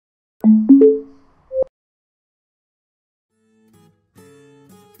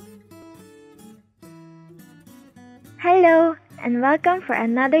Hello and welcome for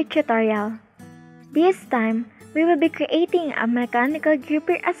another tutorial. This time, we will be creating a mechanical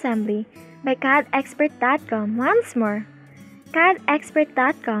gripper assembly by CADexpert.com once more.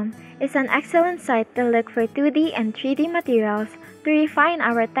 CADexpert.com is an excellent site to look for 2D and 3D materials to refine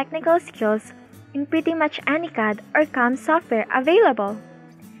our technical skills in pretty much any CAD or CAM software available.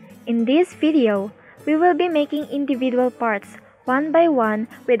 In this video, we will be making individual parts one by one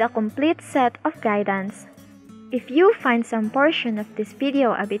with a complete set of guidance. If you find some portion of this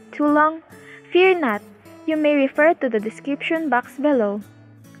video a bit too long, fear not, you may refer to the description box below.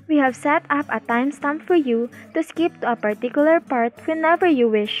 We have set up a timestamp for you to skip to a particular part whenever you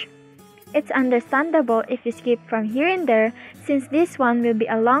wish. It's understandable if you skip from here and there since this one will be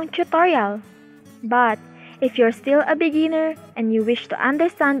a long tutorial. But if you're still a beginner and you wish to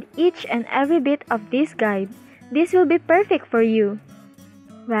understand each and every bit of this guide, this will be perfect for you.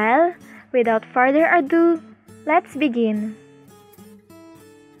 Well, without further ado, let's begin.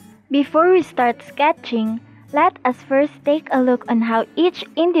 Before we start sketching, let us first take a look on how each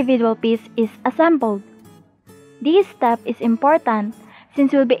individual piece is assembled. This step is important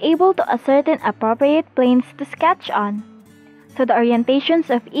since we'll be able to ascertain appropriate planes to sketch on, so the orientations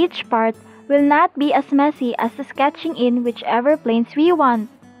of each part will not be as messy as the sketching in whichever planes we want.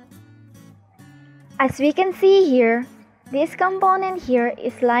 As we can see here, this component here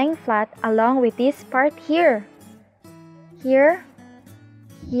is lying flat along with this part here. Here,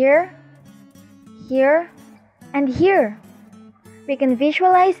 here, here, and here. We can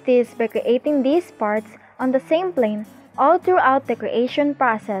visualize this by creating these parts on the same plane all throughout the creation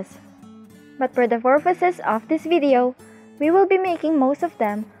process. But for the purposes of this video, we will be making most of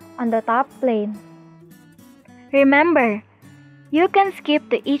them on the top plane. Remember, you can skip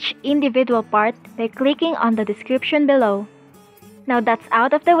to each individual part by clicking on the description below. Now that's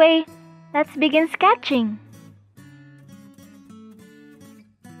out of the way, let's begin sketching.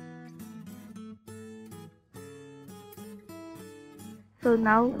 So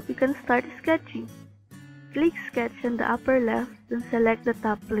now we can start sketching. Click Sketch in the upper left, then select the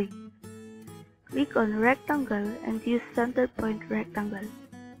top plane. Click on Rectangle and use Center Point Rectangle.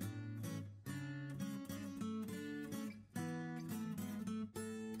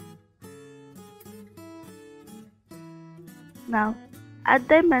 Now, add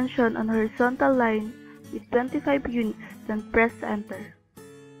dimension on horizontal line with 25 units, then press Enter.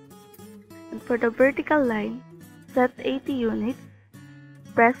 And for the vertical line, set 80 units.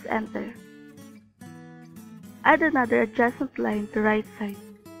 Press Enter. Add another adjacent line to right side.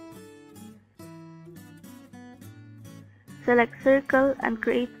 Select circle and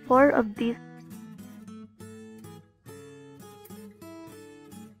create 4 of these.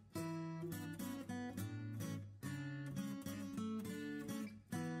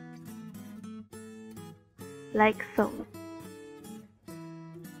 Like so.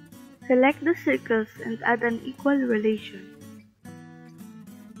 Select the circles and add an equal relation.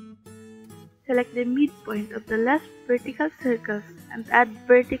 Select the midpoint of the left vertical circles and add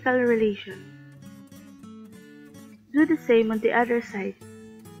vertical relation. Do the same on the other side.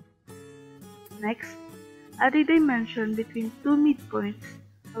 Next, add a dimension between two midpoints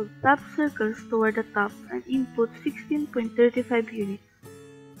of top circles toward the top and input 16.35 units.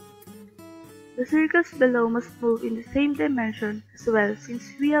 The circles below must move in the same dimension as well since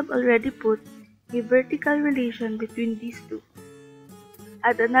we have already put a vertical relation between these two.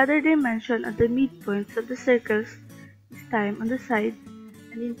 Add another dimension at the midpoints of the circles, this time on the side,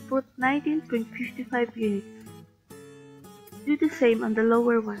 and input 19.55 units. Do the same on the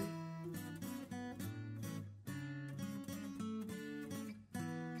lower one.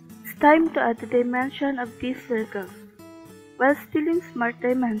 It's time to add the dimension of these circles. While still in Smart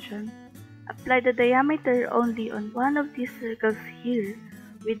Dimension, apply the diameter only on one of these circles here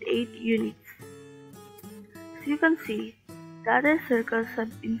with 8 units. As you can see, the other circles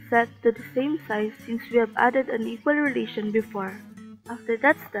have been set to the same size since we have added an equal relation before. After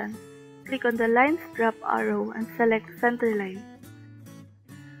that's done, click on the Lines drop arrow and select Center Line.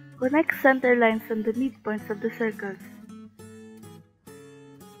 Connect center lines on the midpoints of the circles.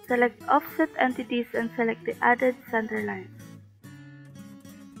 Select Offset Entities and select the added center lines.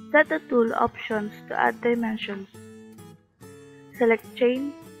 Set the tool options to add dimensions. Select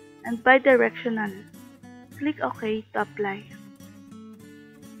Chain and Bidirectional. Click OK to apply.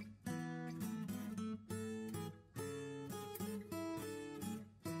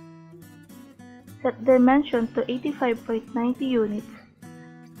 Set dimension to 85.90 units.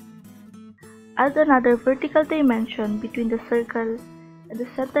 Add another vertical dimension between the circle and the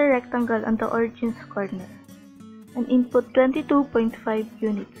center rectangle on the origin's corner, and input 22.5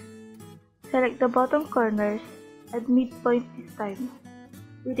 units. Select the bottom corners Add midpoint this time,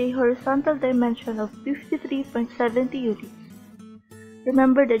 with a horizontal dimension of 53.70 units.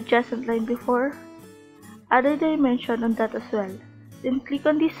 Remember the adjacent line before? Add a dimension on that as well. Then click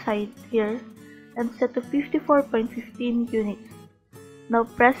on this side here and set to 54.15 units. Now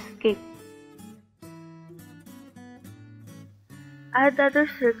press escape. Add other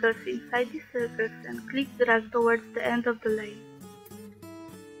circles inside these circles and click drag towards the end of the line.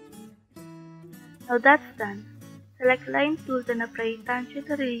 Now that's done. Select Line Tool and apply tangent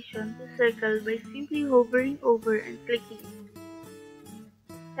relation to circle by simply hovering over and clicking it.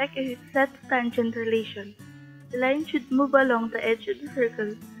 Check if it's set to tangent relation. The line should move along the edge of the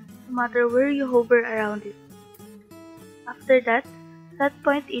circle no matter where you hover around it. After that, set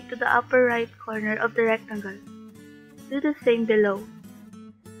point E to the upper right corner of the rectangle. Do the same below.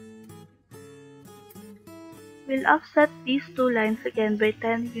 We'll offset these two lines again by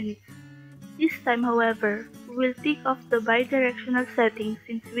 10 units. This time, however, we will tick off the bidirectional setting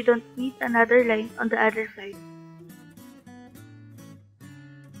since we don't need another line on the other side.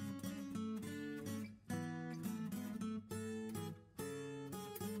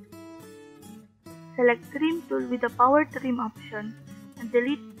 Select Trim tool with the Power Trim option and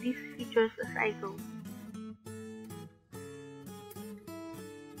delete these features as I go.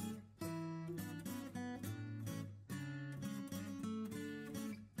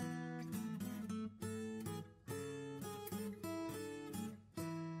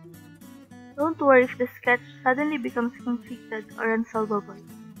 Don't worry if the sketch suddenly becomes conflicted or unsolvable,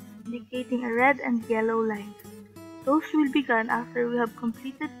 indicating a red and yellow lines. Those will be gone after we have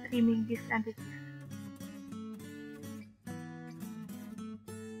completed trimming these entities.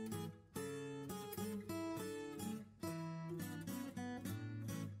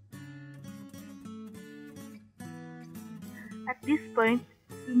 At this point,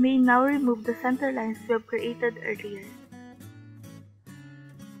 we may now remove the center lines we have created earlier.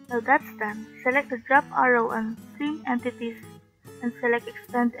 Now that's done, select the drop arrow on Trim Entities and select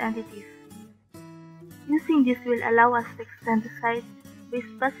Extend Entities. Using this will allow us to extend the site by a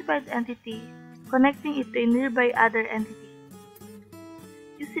specified entity, connecting it to a nearby other entity.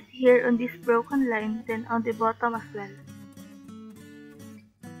 Use it here on this broken line, then on the bottom as well.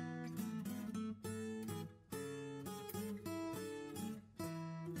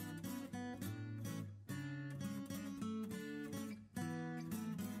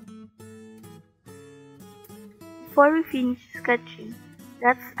 Before we finish sketching,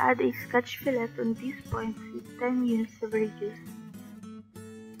 let's add a sketch fillet on these points with 10 units of radius.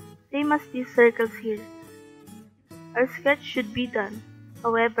 Same as these circles here. Our sketch should be done.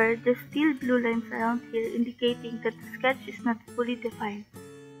 However, there's still blue lines around here indicating that the sketch is not fully defined.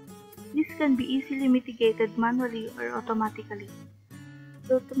 This can be easily mitigated manually or automatically.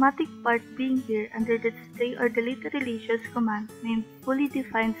 The automatic part being here under the Display or Delete Relations command named Fully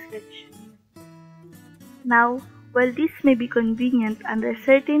Defined Sketch. Now, while this may be convenient under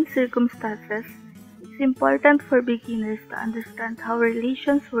certain circumstances, it's important for beginners to understand how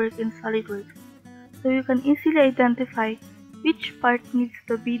relations work in Solidworks, so you can easily identify which part needs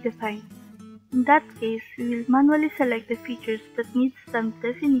to be defined. In that case, we will manually select the features that need some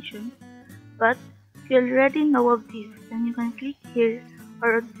definition, but if you already know of this, then you can click here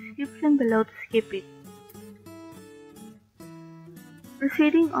or on the description below to skip it.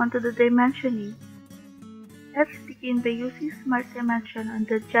 Proceeding on to the dimensioning, let's begin by using Smart Dimension on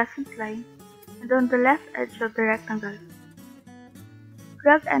the adjacent line and on the left edge of the rectangle.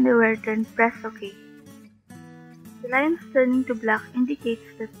 Drag anywhere, then press OK. The lines turning to black indicates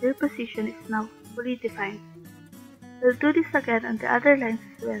that their position is now fully defined. We'll do this again on the other lines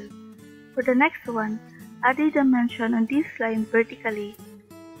as well. For the next one, add a dimension on this line vertically,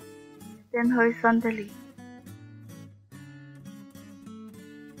 then horizontally.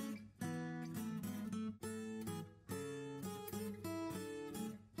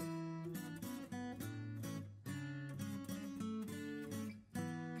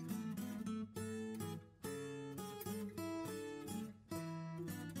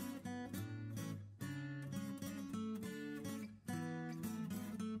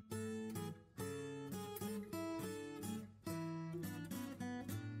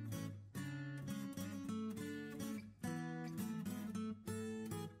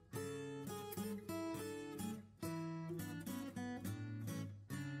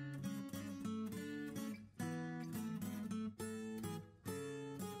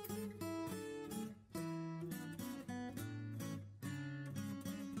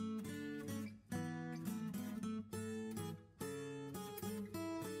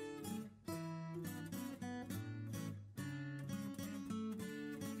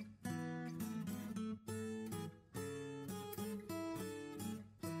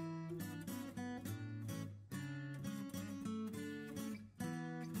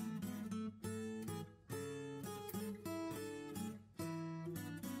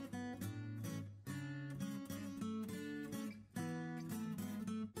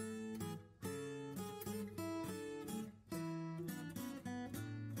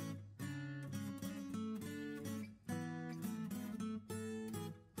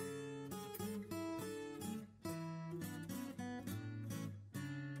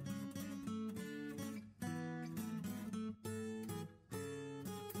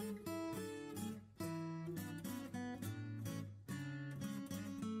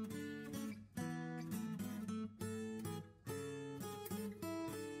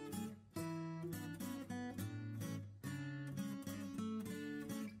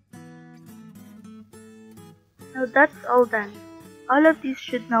 Now that's all done. All of these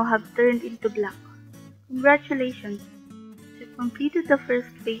should now have turned into black. Congratulations! You've completed the first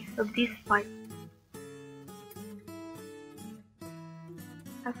phase of this part.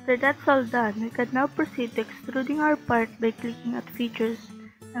 After that's all done, we can now proceed to extruding our part by clicking at Features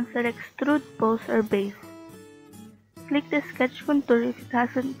and select Extrude Pose or Base. Click the sketch contour if it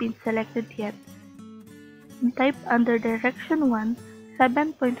hasn't been selected yet, and type under Direction 1,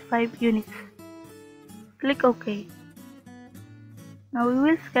 7.5 units. Click OK. Now we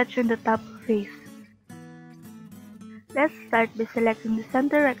will sketch on the top face. Let's start by selecting the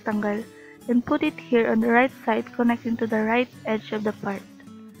center rectangle and put it here on the right side connecting to the right edge of the part.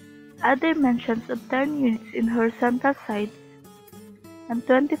 Add dimensions of 10 units in horizontal side and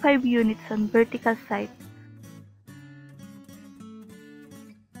 25 units on vertical side.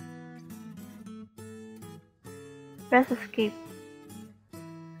 Press Escape.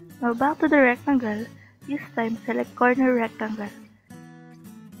 Now back to the rectangle, this time select corner rectangle.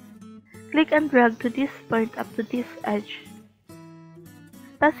 Click and drag to this point up to this edge.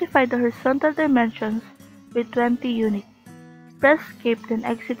 Specify the horizontal dimensions with 20 units. Press Escape then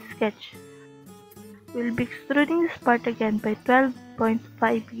exit sketch. We will be extruding this part again by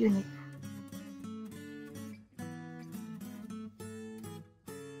 12.5 units.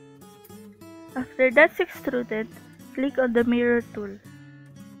 After that's extruded, click on the mirror tool.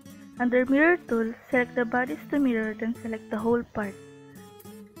 Under mirror tool, select the bodies to mirror then select the whole part.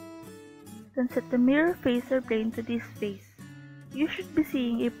 Then set the mirror face or plane to this face. You should be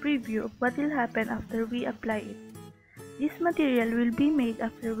seeing a preview of what will happen after we apply it. This material will be made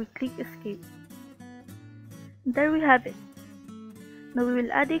after we click Escape. And there we have it. Now we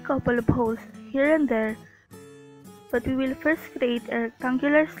will add a couple of holes here and there, but we will first create a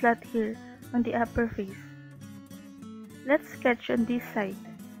rectangular slot here on the upper face. Let's sketch on this side.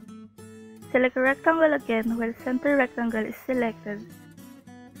 Select a rectangle again while center rectangle is selected,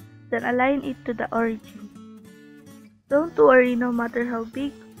 then align it to the origin. Don't worry no matter how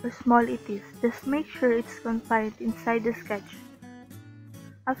big or small it is, just make sure it's confined inside the sketch.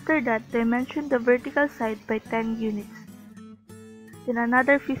 After that, dimension the vertical side by 10 units, then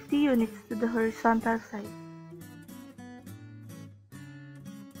another 50 units to the horizontal side.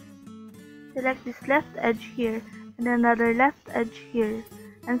 Select this left edge here and another left edge here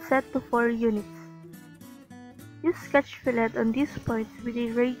and set to 4 units. Use sketch fillet on these points with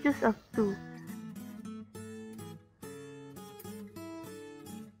a radius of 2.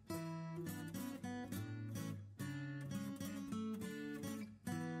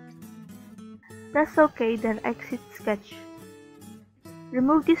 Press OK then exit sketch.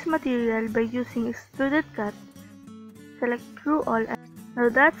 Remove this material by using extruded cut. Select through all. Now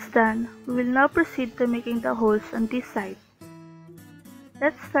that's done, we will now proceed to making the holes on this side.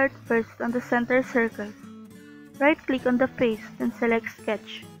 Let's start first on the center circles. Right click on the face then select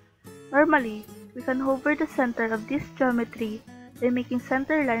sketch. Normally, we can hover the center of this geometry by making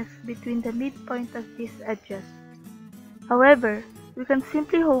center lines between the midpoint of these edges. However, we can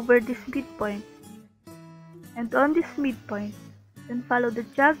simply hover this midpoint and on this midpoint, then follow the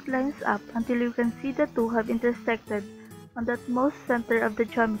jagged lines up until you can see the two have intersected on that most center of the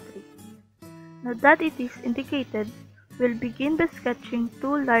geometry. Now that it is indicated, we'll begin by sketching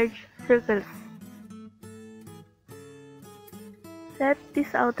 2 large circles. Set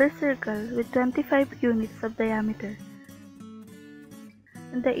this outer circle with 25 units of diameter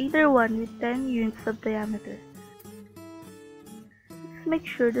and the inner one with 10 units of diameter. Let's make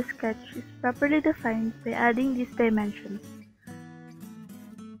sure the sketch is properly defined by adding these dimensions.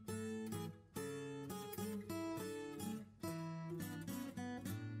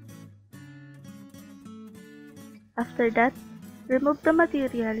 After that, remove the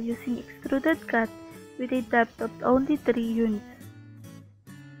material using extruded cut with a depth of only 3 units.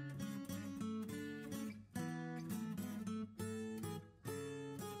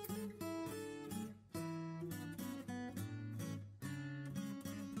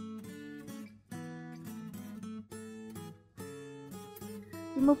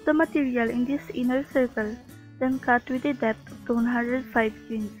 Remove the material in this inner circle, then cut with a depth of 105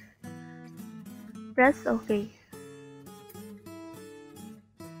 units. Press OK.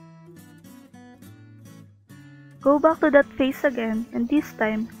 Go back to that face again and this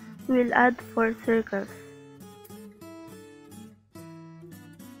time we will add 4 circles.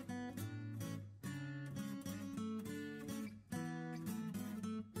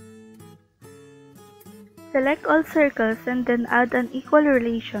 Select all circles and then add an equal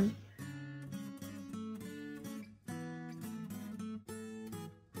relation.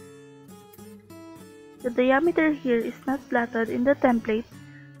 The diameter here is not plotted in the template,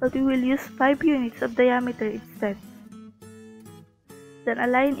 but we will use 5 units of diameter instead. Then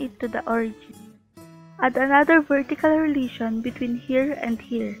align it to the origin. Add another vertical relation between here and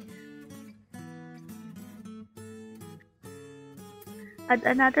here. Add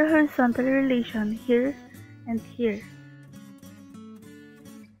another horizontal relation here and here.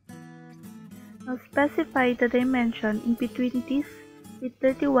 Now specify the dimension in between these with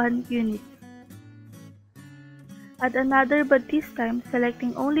 31 units. Add another, but this time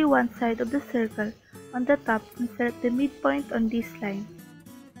selecting only one side of the circle on the top and select the midpoint on this line.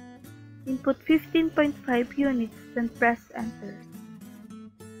 Input 15.5 units, then press enter.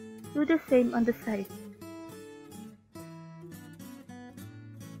 Do the same on the side.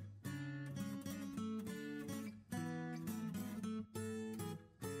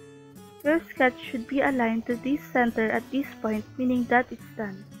 Your sketch should be aligned to this center at this point, meaning that it's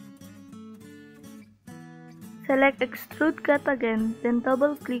done. Select Extrude Cut again, then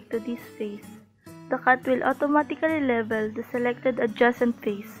double-click to this face. The cut will automatically level the selected adjacent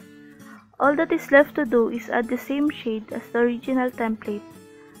face. All that is left to do is add the same shade as the original template,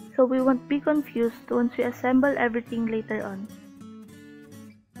 so we won't be confused once we assemble everything later on.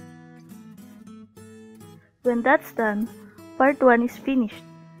 When that's done, part 1 is finished.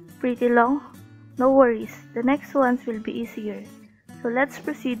 Pretty long? No worries, the next ones will be easier. So let's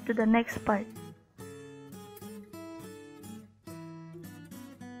proceed to the next part.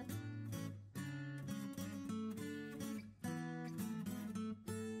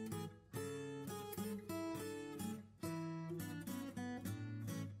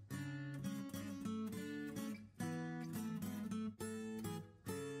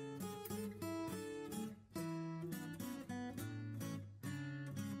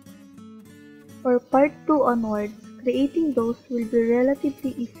 For part 2 onwards, creating those will be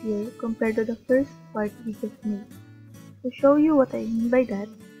relatively easier compared to the first part we just made. To show you what I mean by that,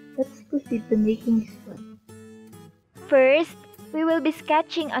 let's proceed to making this one. First, we will be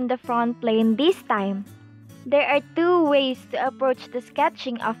sketching on the front plane this time. There are two ways to approach the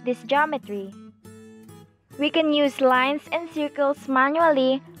sketching of this geometry. We can use lines and circles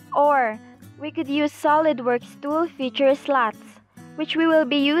manually, or we could use Solidworks tool feature slots, which we will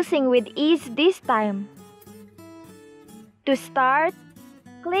be using with ease this time. To start,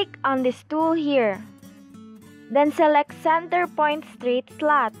 click on this tool here. Then select Center Point Straight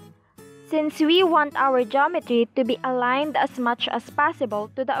Slot, since we want our geometry to be aligned as much as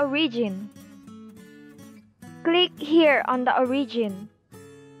possible to the origin. Click here on the origin.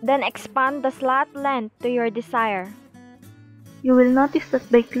 Then expand the slot length to your desire. You will notice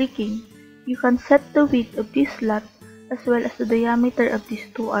that by clicking, you can set the width of this slot as well as the diameter of these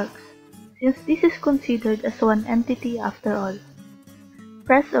two arcs, since this is considered as one entity after all.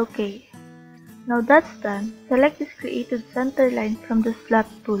 Press OK. Now that's done, select this created center line from the slot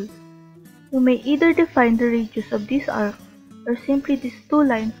tool. You may either define the radius of this arc or simply these two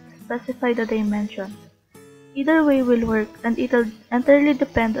lines to specify the dimensions. Either way will work, and it'll entirely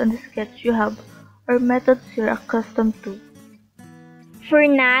depend on the sketch you have or methods you're accustomed to. For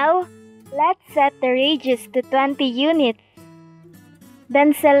now, let's set the radius to 20 units.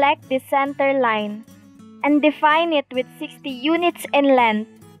 Then select the center line and define it with 60 units in length.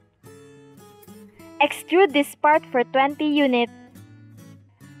 Extrude this part for 20 units.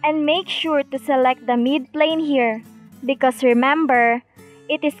 And make sure to select the mid-plane here, because remember,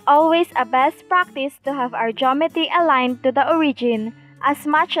 it is always a best practice to have our geometry aligned to the origin as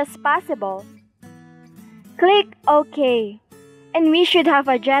much as possible. Click OK, and we should have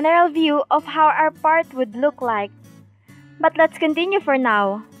a general view of how our part would look like. But let's continue for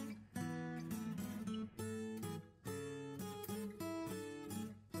now.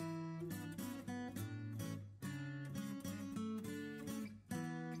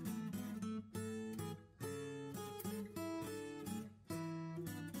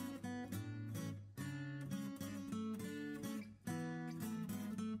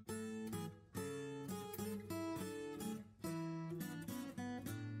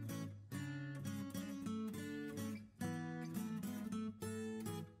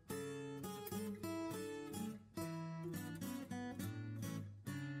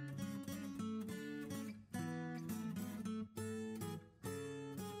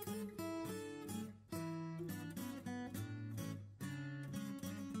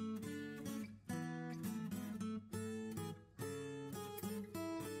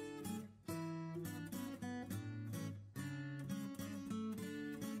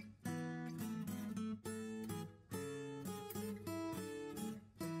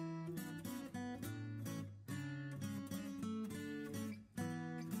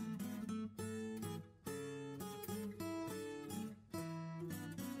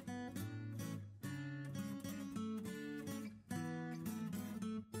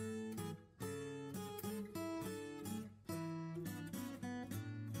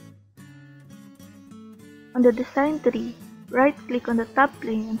 On the design tree, right-click on the top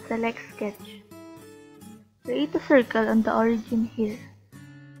plane and select Sketch. Create a circle on the origin here.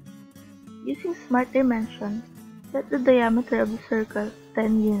 Using Smart Dimension, set the diameter of the circle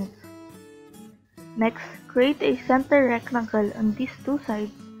 10 units. Next, create a center rectangle on these two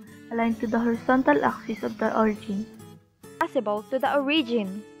sides aligned to the horizontal axis of the origin. Possible to the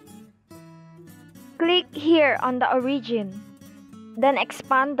origin. Click here on the origin. Then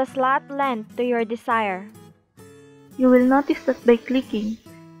expand the slot length to your desire. You will notice that by clicking,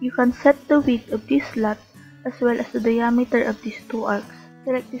 you can set the width of this slot as well as the diameter of these two arcs.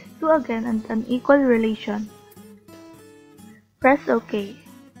 Select these two again and an equal relation. Press OK.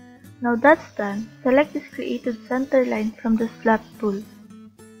 Now that's done, select this created center line from the slot tool.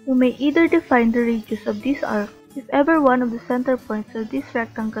 You may either define the radius of this arc. If ever one of the center points of these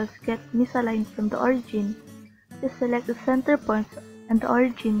rectangles get misaligned from the origin, just select the center points and the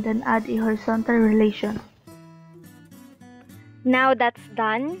origin, then add a horizontal relation. Now that's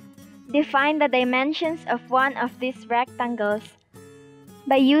done, define the dimensions of one of these rectangles.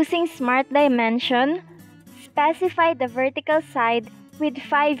 By using Smart Dimension, specify the vertical side with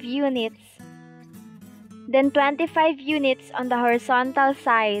 5 units, then 25 units on the horizontal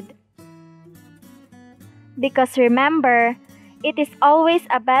side. Because remember, it is always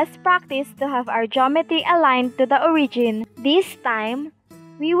a best practice to have our geometry aligned to the origin. This time,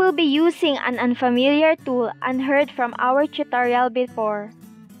 we will be using an unfamiliar tool unheard from our tutorial before.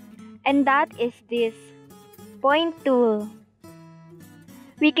 And that is this point tool.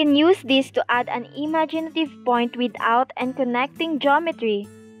 We can use this to add an imaginative point without and connecting geometry.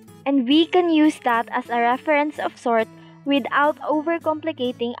 And we can use that as a reference of sort without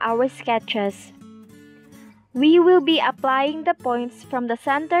overcomplicating our sketches. We will be applying the points from the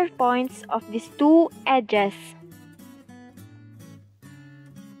center points of these two edges.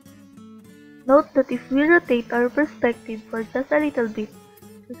 Note that if we rotate our perspective for just a little bit,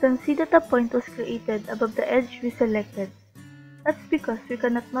 we can see that a point was created above the edge we selected. That's because we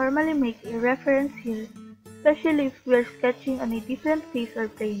cannot normally make a reference here, especially if we are sketching on a different face or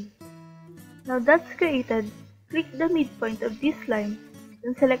plane. Now that's created, click the midpoint of this line,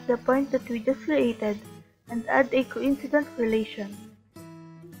 then select the point that we just created, and add a coincident relation.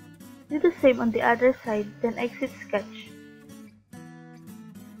 Do the same on the other side, then exit Sketch.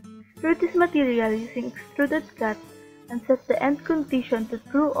 Extrude this material using Extruded Cut and set the end condition to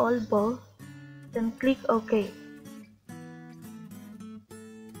True All Both, then click OK.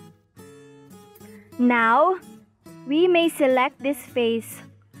 Now, we may select this face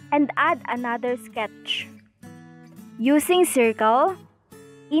and add another sketch. Using Circle,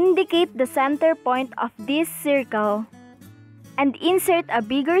 indicate the center point of this circle and insert a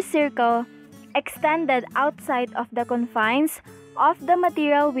bigger circle extended outside of the confines of the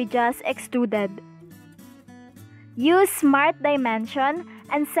material we just extruded. Use Smart Dimension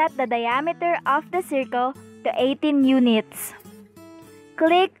and set the diameter of the circle to 18 units.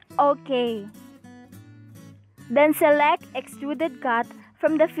 Click OK. Then select Extruded Cut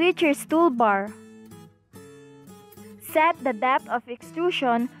from the Features toolbar. Set the depth of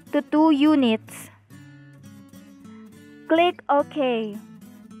extrusion to 2 units. Click OK.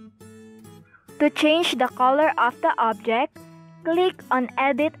 To change the color of the object, click on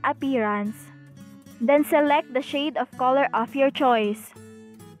Edit Appearance. Then select the shade of color of your choice.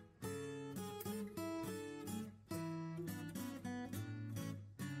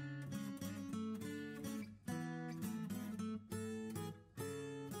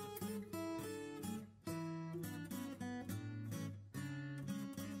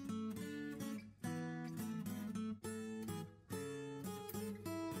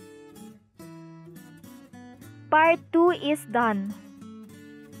 Part 2 is done.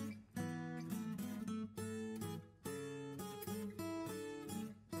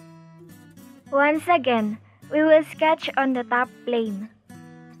 Once again, we will sketch on the top plane.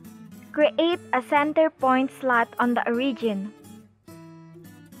 Create a center point slot on the origin.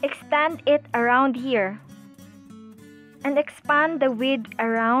 Extend it around here. And expand the width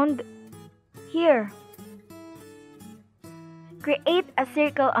around here. Create a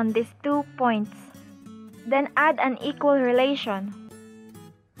circle on these 2 points. Then add an equal relation.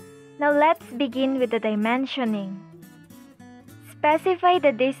 Now let's begin with the dimensioning. Specify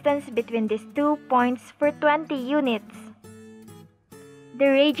the distance between these 2 points for 20 units. The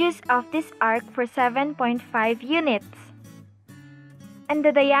radius of this arc for 7.5 units. And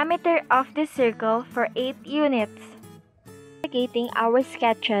the diameter of this circle for 8 units. Indicating our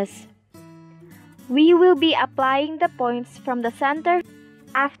sketches. We will be applying the points from the center.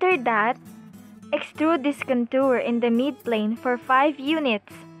 After that, extrude this contour in the midplane for 5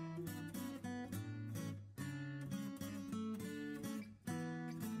 units.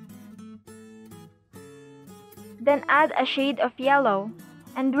 Then add a shade of yellow,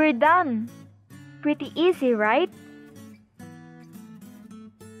 and we're done! Pretty easy, right?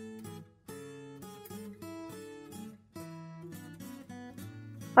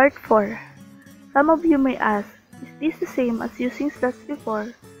 Part 4. Some of you may ask, is this the same as using slots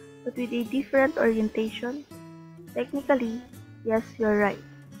before, but with a different orientation? Technically, yes, you're right.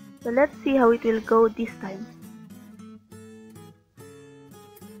 So let's see how it will go this time.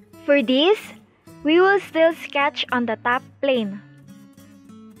 For this, we will still sketch on the top plane.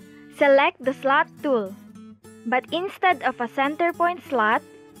 Select the slot tool, but instead of a center point slot,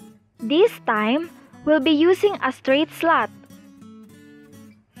 this time we'll be using a straight slot.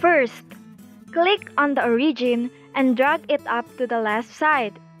 First, click on the origin and drag it up to the left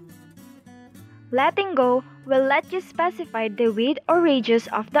side. Letting go will let you specify the width or radius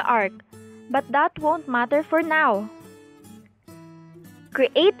of the arc, but that won't matter for now.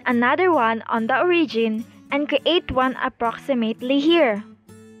 Create another one on the origin and create one approximately here.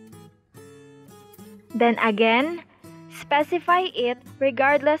 Then again, specify it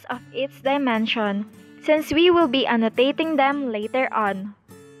regardless of its dimension, since we will be annotating them later on.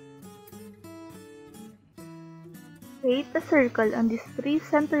 Create a circle on these 3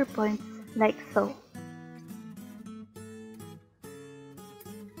 center points like so.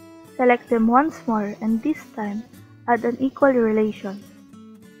 Select them once more and this time add an equal relation.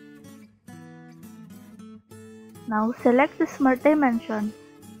 Now select the smart dimension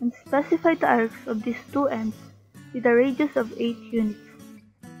and specify the arcs of these 2 ends with a radius of 8 units.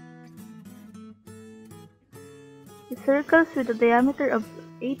 The circles with a diameter of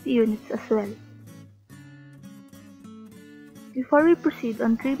 8 units as well. Before we proceed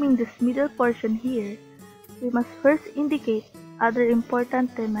on trimming this middle portion here, we must first indicate other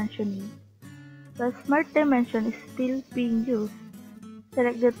important dimensioning. While smart dimension is still being used,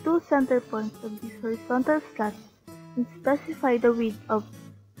 select the 2 center points of this horizontal slot and specify the width of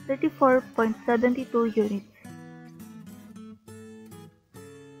 34.72 units.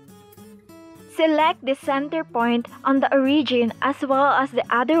 Select the center point on the origin as well as the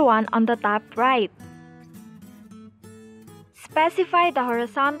other one on the top right. Specify the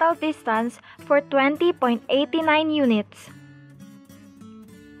horizontal distance for 20.89 units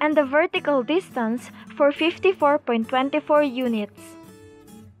and the vertical distance for 54.24 units.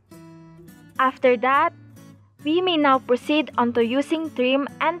 After that, we may now proceed onto using trim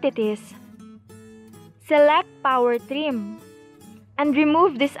entities. Select Power Trim and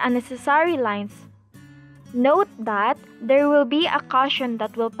remove these unnecessary lines. Note that there will be a caution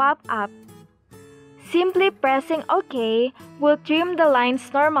that will pop up. Simply pressing OK will trim the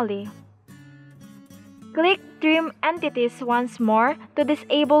lines normally. Click Trim Entities once more to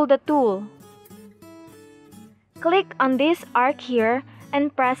disable the tool. Click on this arc here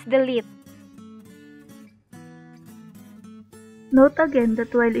and press Delete. Note again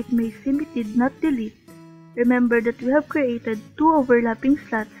that while it may seem it did not delete, remember that we have created 2 overlapping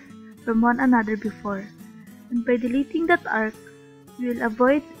slots from one another before, and by deleting that arc, we will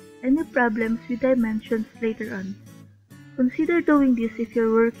avoid any problems with dimensions later on. Consider doing this if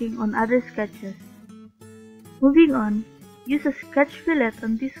you're working on other sketches. Moving on, use a sketch fillet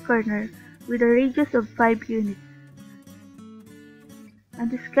on this corner with a radius of 5 units. And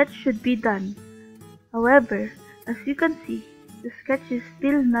the sketch should be done. However, as you can see, the sketch is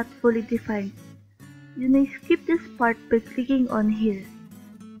still not fully defined. You may skip this part by clicking on here.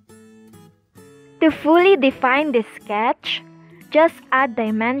 To fully define the sketch, just add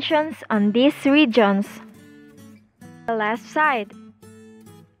dimensions on these regions. The left side.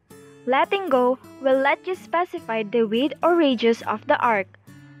 Letting go will let you specify the width or radius of the arc,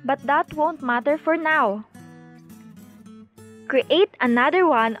 but that won't matter for now. Create another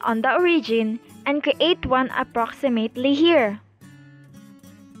one on the origin and create one approximately here.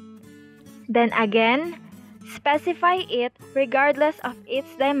 Then again, specify it regardless of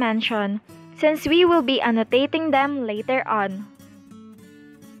its dimension, since we will be annotating them later on.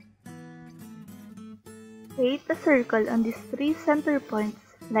 Create a circle on these 3 center points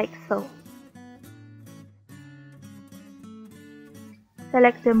like so.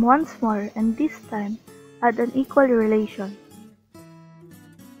 Select them once more and this time add an equal relation.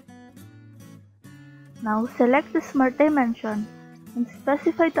 Now select the smart dimension and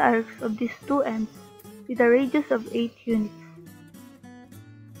specify the arcs of these 2 ends with a radius of 8 units.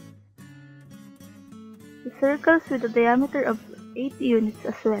 The circles with a diameter of 8 units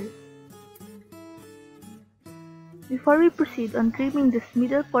as well. Before we proceed on trimming this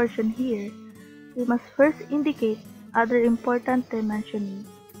middle portion here, we must first indicate other important dimensioning.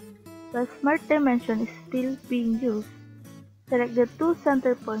 While smart dimension is still being used, select the 2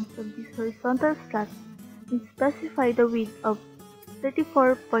 center points of this horizontal slot and specify the width of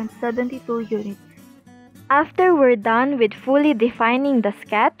 34.72 units. After we're done with fully defining the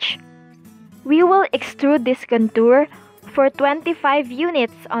sketch, we will extrude this contour for 25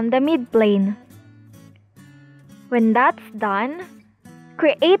 units on the midplane. When that's done,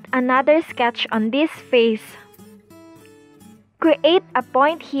 create another sketch on this face. Create a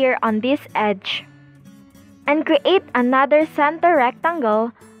point here on this edge, and create another center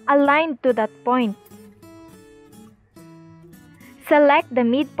rectangle aligned to that point. Select the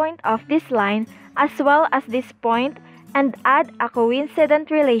midpoint of this line as well as this point and add a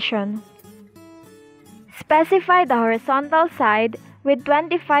coincident relation. Specify the horizontal side with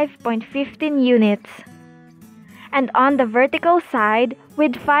 25.15 units, and on the vertical side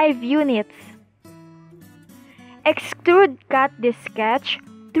with 5 units. Extrude cut this sketch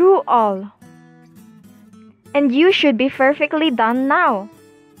through all. And you should be perfectly done now.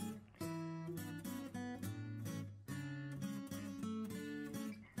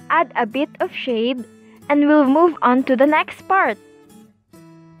 Add a bit of shade and we'll move on to the next part.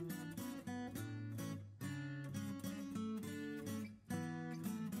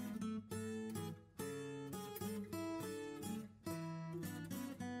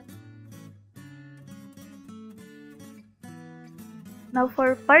 Now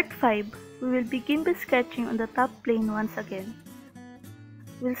for part 5, we will begin by sketching on the top plane once again.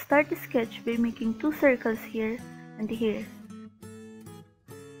 We'll start the sketch by making 2 circles here and here.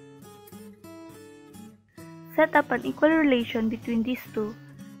 Set up an equal relation between these two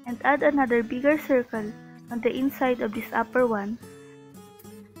and add another bigger circle on the inside of this upper one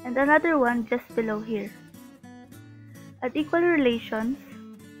and another one just below here. At equal relations,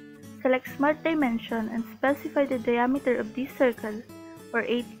 select Smart Dimension and specify the diameter of this circle for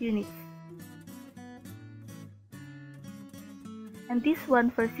 8 units, and this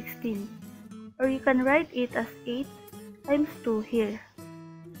one for 16, or you can write it as 8 times 2 here.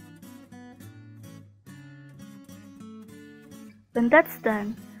 When that's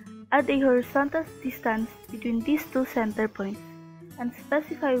done, add a horizontal distance between these two center points and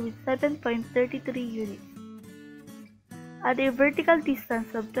specify with 7.33 units. Add a vertical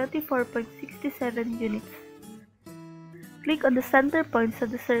distance of 24.67 units. Click on the center points of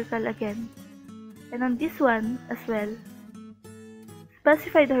the circle again, and on this one as well.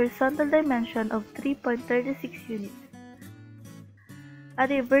 Specify the horizontal dimension of 3.36 units.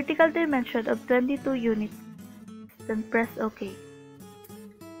 Add a vertical dimension of 22 units, then press OK.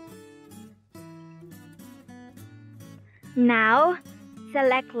 Now,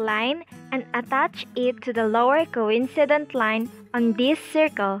 select line and attach it to the lower coincident line on this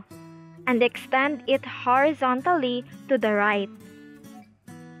circle, and extend it horizontally to the right.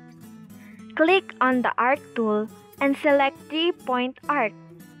 Click on the arc tool and select 3-point arc.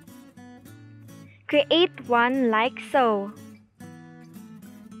 Create one like so.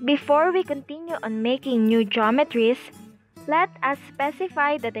 Before we continue on making new geometries, let us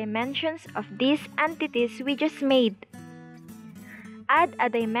specify the dimensions of these entities we just made. Add a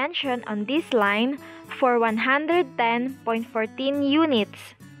dimension on this line for 110.14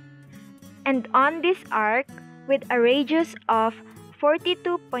 units, and on this arc with a radius of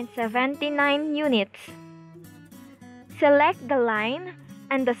 42.79 units. Select the line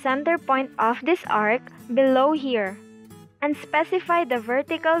and the center point of this arc below here, and specify the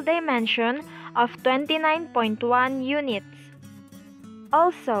vertical dimension of 29.1 units.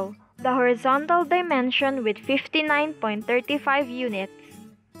 Also, the horizontal dimension with 59.35 units.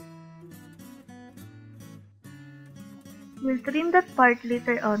 We'll trim that part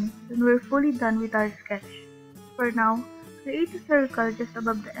later on when we're fully done with our sketch. For now, create a circle just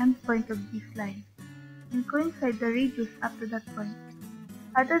above the end point of this line, and coincide the radius up to that point.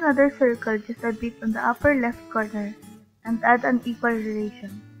 Add another circle just a bit on the upper left corner, and add an equal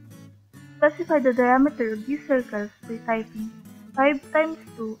relation. Specify the diameter of these circles by typing 5 times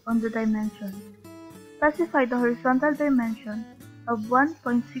 2 on the dimension. Specify the horizontal dimension of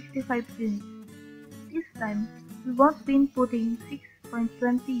 1.65 units. This time, we won't be inputting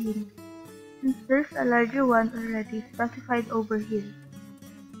 6.20 units since there's a larger one already specified over here.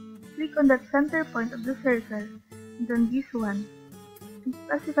 Click on that center point of the circle and on this one, and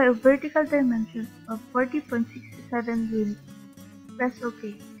specify a vertical dimension of 40.67 units. Press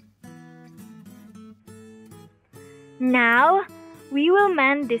OK. Now, we will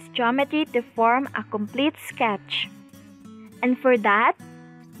mend this geometry to form a complete sketch. And for that,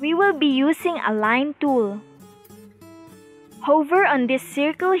 we will be using a line tool. Hover on this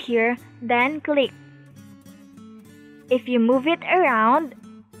circle here, then click. If you move it around,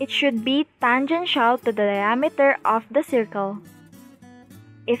 it should be tangential to the diameter of the circle.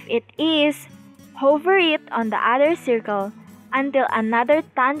 If it is, Hover it on the other circle until another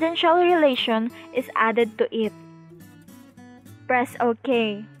tangential relation is added to it. Press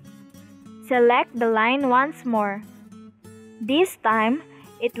OK. Select the line once more. This time,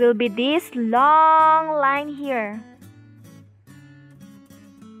 it will be this long line here.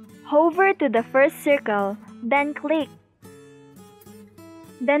 Hover to the first circle, then click.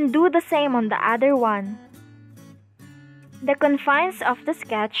 Then do the same on the other one. The confines of the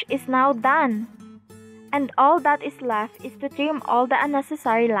sketch is now done, and all that is left is to trim all the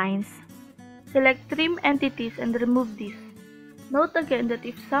unnecessary lines. Select Trim Entities and remove these. Note again that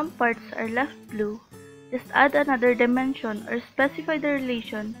if some parts are left blue, just add another dimension or specify the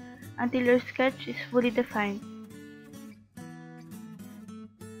relation until your sketch is fully defined.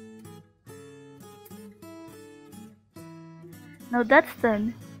 Now that's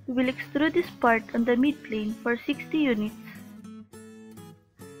done, we will extrude this part on the midplane for 60 units.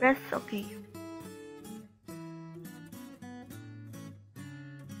 Press OK.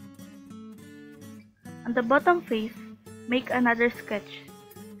 On the bottom face, make another sketch.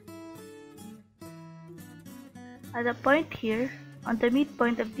 At a point here, on the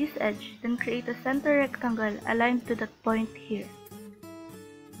midpoint of this edge, then create a center rectangle aligned to that point here.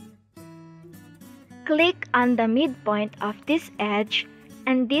 Click on the midpoint of this edge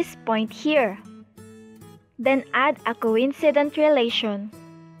and this point here. Then add a coincident relation.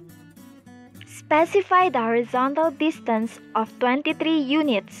 Specify the horizontal distance of 23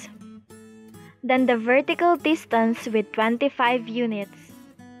 units. Then the vertical distance with 25 units.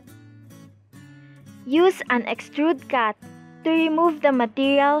 Use an extrude cut to remove the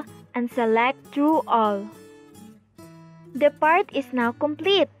material and select Through All. The part is now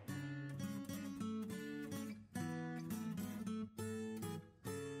complete.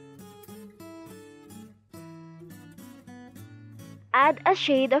 Add a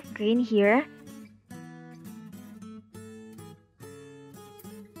shade of green here.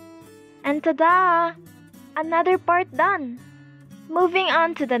 And tada! Another part done! Moving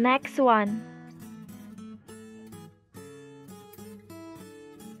on to the next one.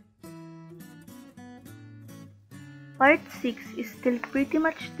 Part 6 is still pretty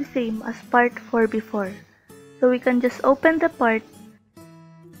much the same as part 4 before, so we can just open the part,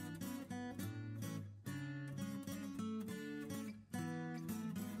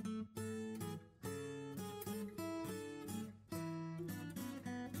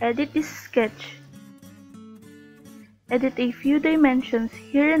 edit this sketch, edit a few dimensions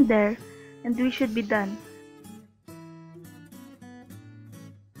here and there, and we should be done.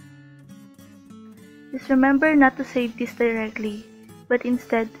 Just remember not to save this directly, but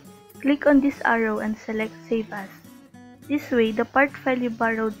instead, click on this arrow and select Save As. This way, the part file you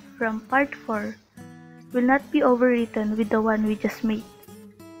borrowed from part 4 will not be overwritten with the one we just made.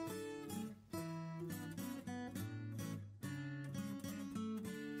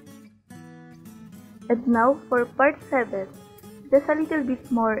 And now for part 7, just a little bit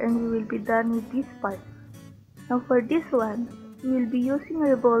more and we will be done with this part. Now for this one, we will be using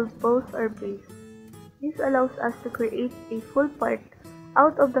revolve, bows, or brace. This allows us to create a full part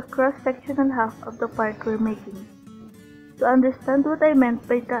out of the cross-sectional half of the part we're making. To understand what I meant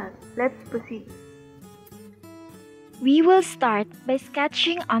by that, let's proceed. We will start by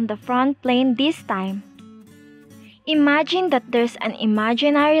sketching on the front plane this time. Imagine that there's an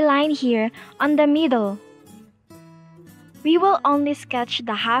imaginary line here on the middle. We will only sketch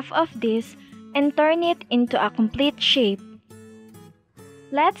the half of this and turn it into a complete shape.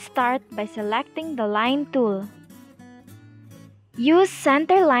 Let's start by selecting the Line tool. Use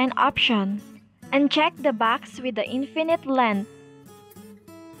Center Line option and check the box with the infinite length.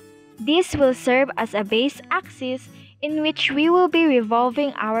 This will serve as a base axis in which we will be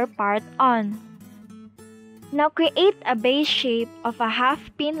revolving our part on. Now create a base shape of a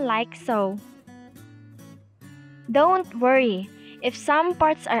half pin like so. Don't worry if some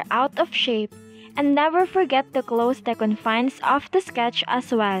parts are out of shape, and never forget to close the confines of the sketch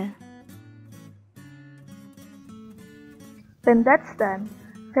as well. When that's done,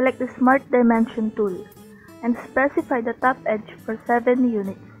 select the Smart Dimension tool and specify the top edge for 7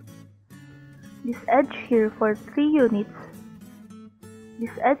 units. This edge here for 3 units,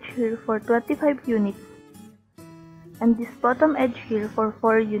 this edge here for 25 units, and this bottom edge here for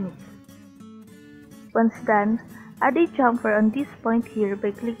 4 units. Once done, add a chamfer on this point here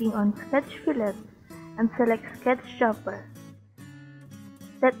by clicking on Sketch Fillet and select Sketch Chamfer.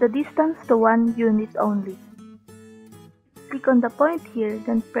 Set the distance to 1 unit only. Click on the point here,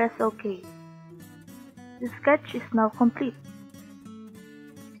 then press OK. The sketch is now complete.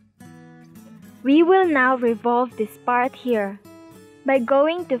 We will now revolve this part here by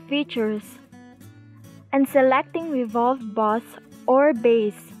going to Features, and selecting revolve boss or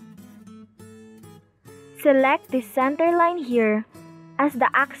base. Select the center line here as the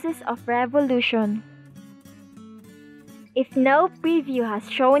axis of revolution. If no preview has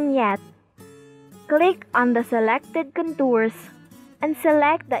shown yet, click on the selected contours and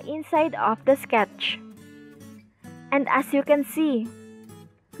select the inside of the sketch. And as you can see,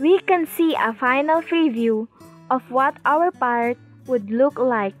 we can see a final preview of what our part would look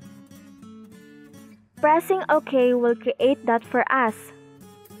like. Pressing OK will create that for us.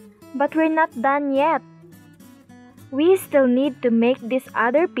 But we're not done yet. We still need to make this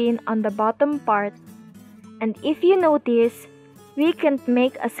other pin on the bottom part. And if you notice, we can't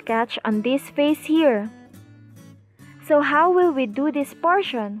make a sketch on this face here. So how will we do this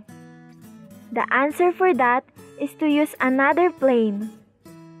portion? The answer for that is to use another plane.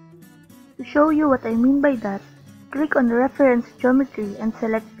 To show you what I mean by that, click on the reference geometry and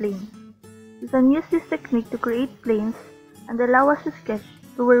select planes. You can use this technique to create planes and allow us to sketch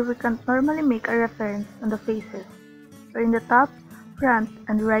to where we can't normally make a reference on the faces, or in the top, front,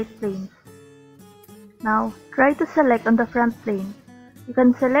 and right planes. Now, try to select on the front plane. You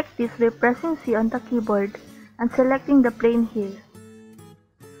can select this by pressing C on the keyboard and selecting the plane here.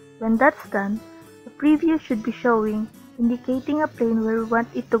 When that's done, the preview should be showing, indicating a plane where we want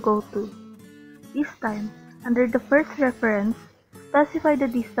it to go to. This time, under the first reference, specify the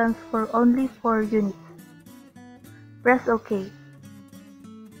distance for only 4 units. Press OK.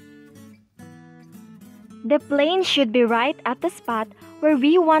 The plane should be right at the spot where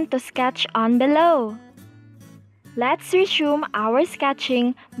we want to sketch on below. Let's resume our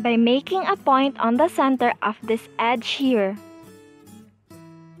sketching by making a point on the center of this edge here.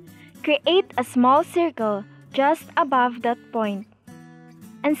 Create a small circle just above that point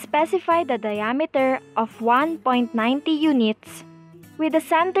and specify the diameter of 1.90 units with the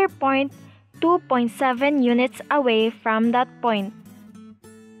center point 2.7 units away from that point.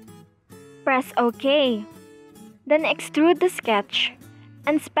 Press OK. Then extrude the sketch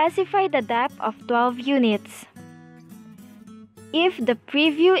and specify the depth of 12 units. If the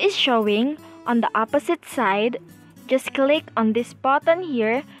preview is showing on the opposite side, just click on this button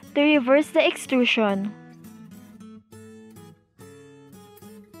here to reverse the extrusion.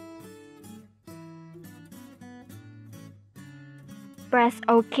 Press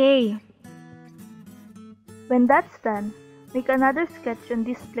OK. When that's done, make another sketch on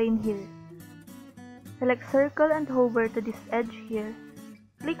this plane here. Select circle and hover to this edge here.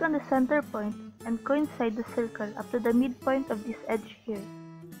 Click on the center point and coincide the circle up to the midpoint of this edge here.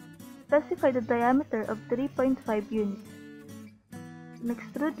 Specify the diameter of 3.5 units. And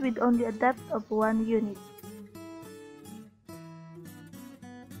extrude with only a depth of 1 unit.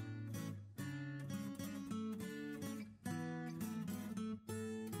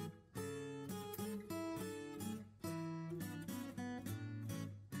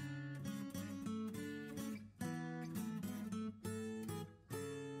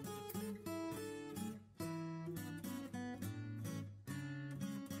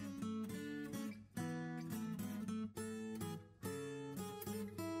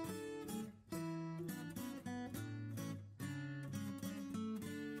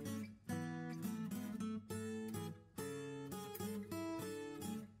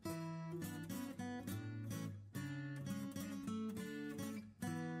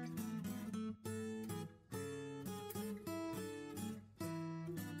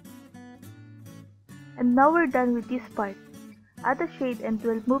 And now we're done with this part. Add a shade and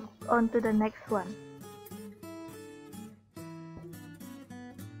we'll move on to the next one.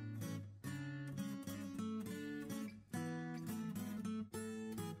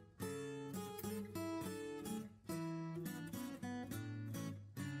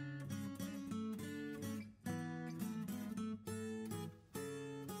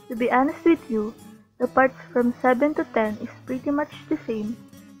 To be honest with you, the parts from 7 to 10 is pretty much the same,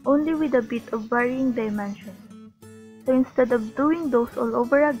 only with a bit of varying dimensions. So instead of doing those all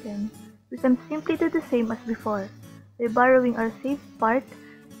over again, we can simply do the same as before, by borrowing our saved part,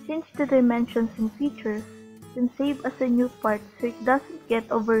 change the dimensions and features, then save as a new part so it doesn't get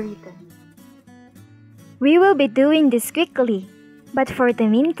overwritten. We will be doing this quickly, but for the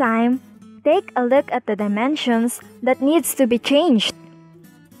meantime, take a look at the dimensions that needs to be changed.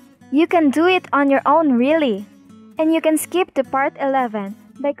 You can do it on your own really, and you can skip to part 11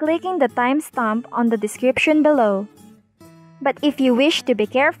 by clicking the timestamp on the description below. But if you wish to be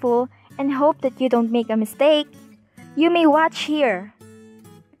careful and hope that you don't make a mistake, you may watch here.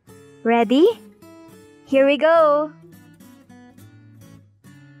 Ready? Here we go!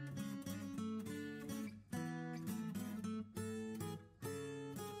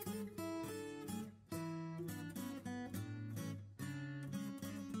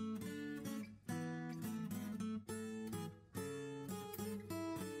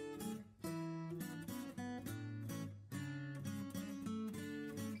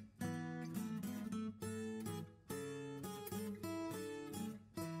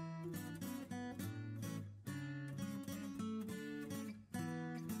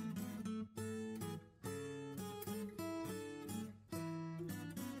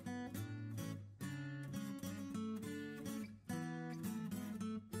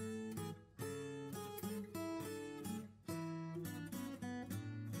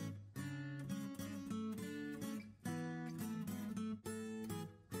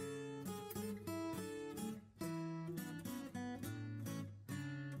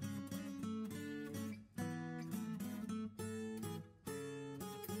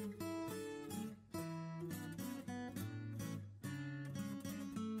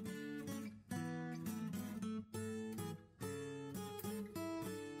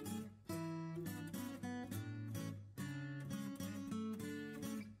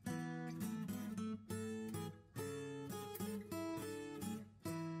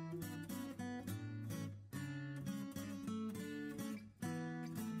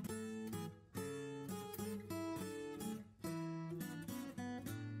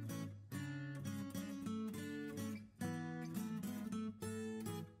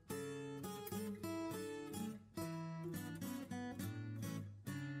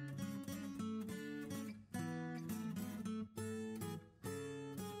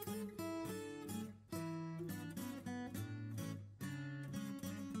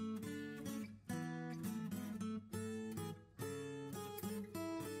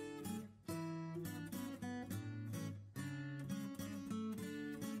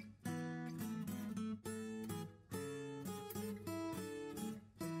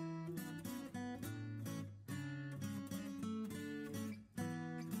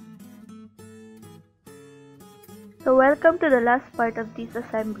 So welcome to the last part of this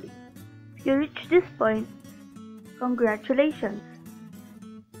assembly. If you reach this point, congratulations!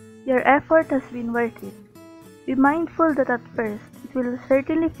 Your effort has been worth it. Be mindful that at first, it will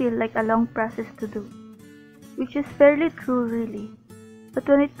certainly feel like a long process to do, which is fairly true really. But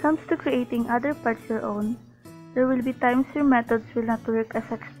when it comes to creating other parts your own, there will be times your methods will not work as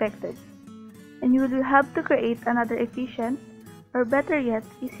expected, and you will have to create another efficient, or better yet,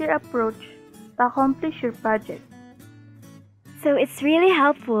 easier approach to accomplish your project. So it's really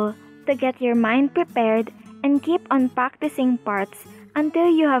helpful to get your mind prepared and keep on practicing parts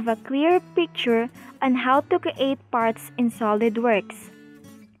until you have a clear picture on how to create parts in Solidworks.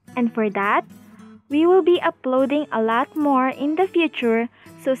 And for that, we will be uploading a lot more in the future,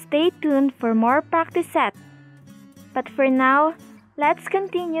 so stay tuned for more practice set. But for now, let's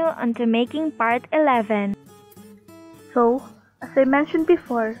continue on to making part 11. So, as I mentioned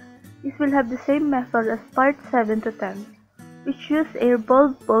before, this will have the same method as part 7 to 10, which use a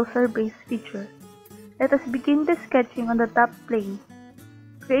bulb pulsar base feature. Let us begin by sketching on the top plane.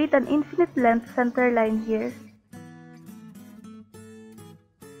 Create an infinite length center line here.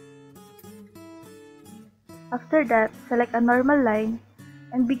 After that, select a normal line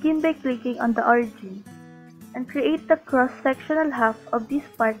and begin by clicking on the origin and create the cross-sectional half of this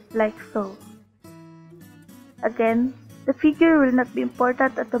part like so. Again, the figure will not be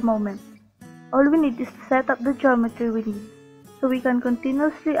important at the moment. All we need is to set up the geometry we need, so we can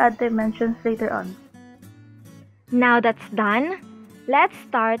continuously add dimensions later on. Now that's done, let's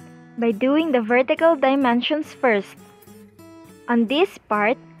start by doing the vertical dimensions first. On this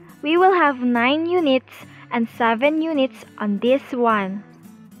part, we will have 9 units and 7 units on this one.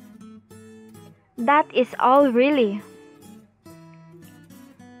 That is all really.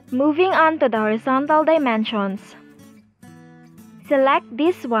 Moving on to the horizontal dimensions. Select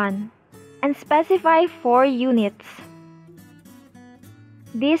this one and specify 4 units.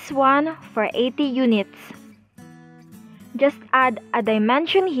 This one for 80 units. Just add a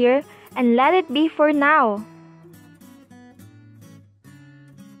dimension here and let it be for now.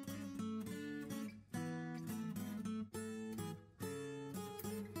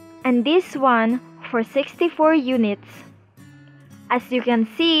 And this one for 64 units. As you can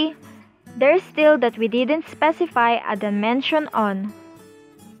see, there's still that we didn't specify a dimension on.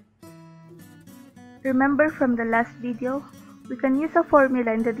 Remember from the last video, we can use a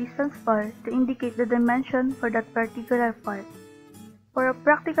formula in the distance bar to indicate the dimension for that particular part. For a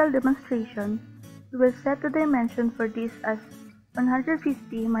practical demonstration, we will set the dimension for this as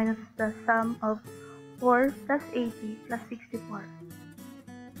 150 minus the sum of 4 plus 80 plus 64.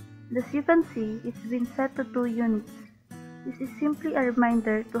 As you can see, it's been set to 2 units. This is simply a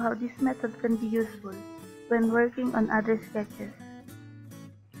reminder to how this method can be useful when working on other sketches.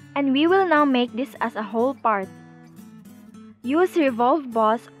 And we will now make this as a whole part. Use revolve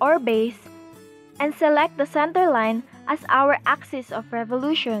boss or base and select the center line as our axis of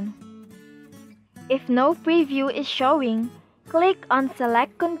revolution. If no preview is showing, click on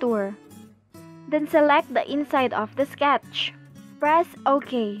Select Contour. Then select the inside of the sketch. Press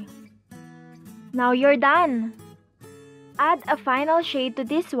OK. Now you're done! Add a final shade to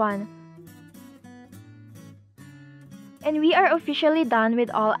this one. And we are officially done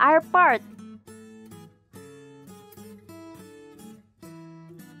with all our parts.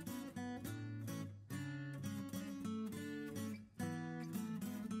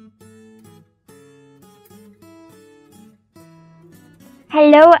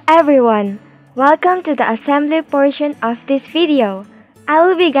 Hello everyone! Welcome to the assembly portion of this video. I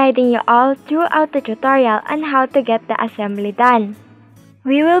will be guiding you all throughout the tutorial on how to get the assembly done.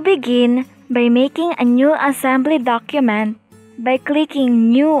 We will begin by making a new assembly document by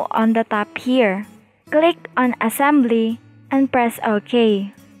clicking New on the top here. Click on Assembly and press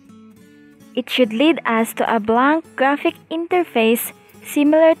OK. It should lead us to a blank graphic interface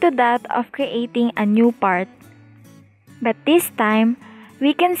similar to that of creating a new part. But this time,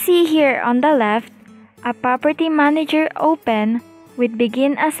 we can see here on the left a Property Manager open with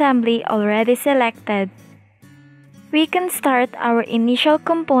Begin Assembly already selected. We can start our initial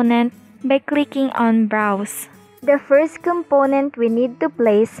component by clicking on Browse. The first component we need to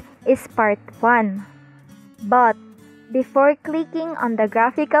place is Part 1. But before clicking on the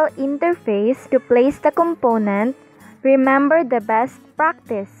graphical interface to place the component, remember the best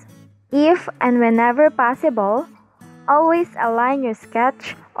practice. If and whenever possible, always align your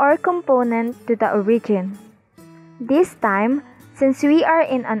sketch or component to the origin. This time, since we are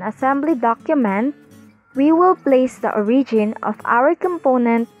in an assembly document, we will place the origin of our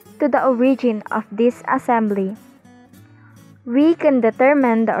component to the origin of this assembly. We can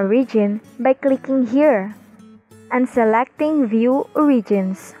determine the origin by clicking here. and selecting View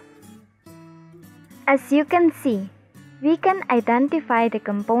Origins. As you can see, we can identify the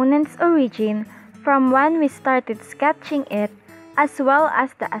component's origin from when we started sketching it, as well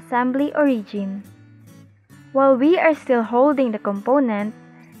as the assembly origin. While we are still holding the component,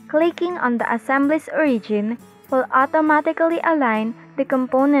 clicking on the assembly's origin will automatically align the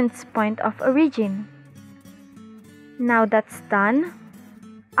component's point of origin. Now that's done,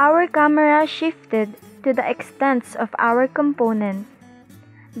 our camera shifted to the extents of our component.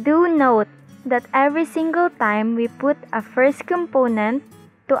 Do note that every single time we put a first component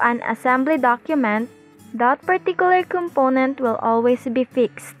to an assembly document, that particular component will always be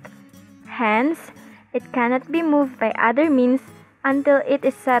fixed. Hence, it cannot be moved by other means until it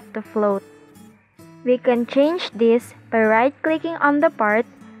is set to float. We can change this by right-clicking on the part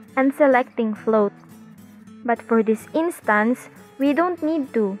and selecting float. But for this instance, we don't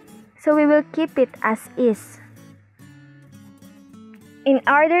need to, so we will keep it as is. In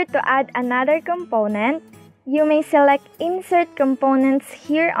order to add another component, you may select Insert Components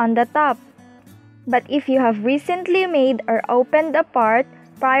here on the top. But if you have recently made or opened a part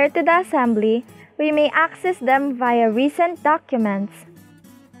prior to the assembly, we may access them via Recent Documents.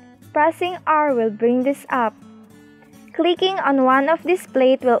 Pressing R will bring this up. Clicking on one of these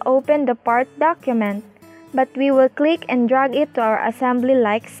plates will open the part document, but we will click and drag it to our assembly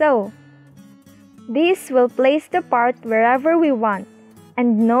like so. This will place the part wherever we want,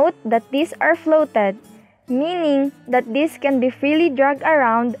 and note that these are floated, meaning that this can be freely dragged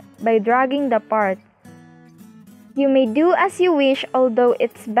around by dragging the part. You may do as you wish, although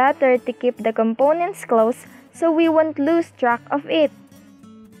it's better to keep the components close so we won't lose track of it.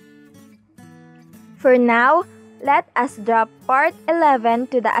 For now, let us drop part 11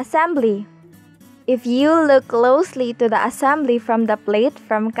 to the assembly. If you look closely to the assembly from the plate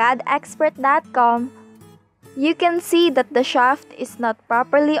from cadexpert.com, you can see that the shaft is not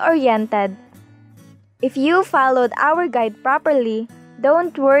properly oriented. If you followed our guide properly,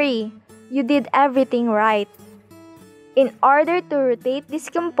 don't worry, you did everything right. In order to rotate this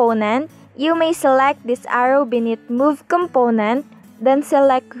component, you may select this arrow beneath Move Component, then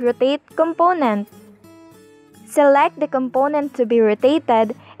select Rotate Component. Select the component to be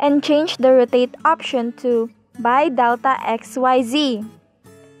rotated and change the Rotate option to by Delta XYZ.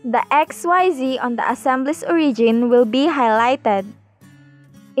 The XYZ on the assembly's origin will be highlighted.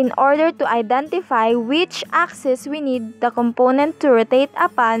 In order to identify which axis we need the component to rotate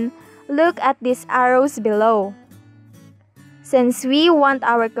upon, look at these arrows below. Since we want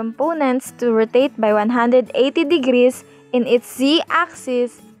our components to rotate by 180 degrees in its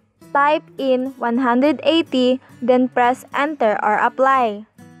Z-axis, type in 180, then press Enter or Apply.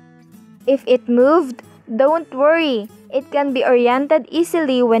 If it moved, don't worry, it can be oriented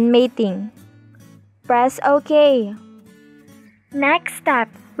easily when mating. Press OK. Next step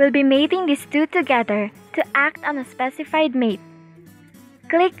will be mating these two together to act on a specified mate.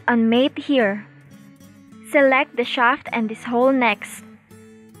 Click on Mate here. Select the shaft and this hole next.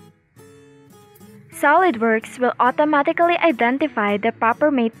 Solidworks will automatically identify the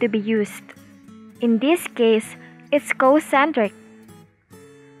proper mate to be used. In this case, it's concentric.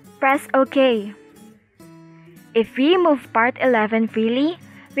 Press OK. If we move part 11 freely,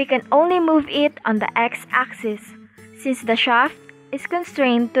 we can only move it on the X-axis, since the shaft is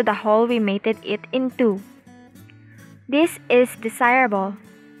constrained to the hole we mated it into. This is desirable.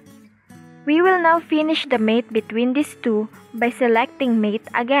 We will now finish the mate between these two by selecting Mate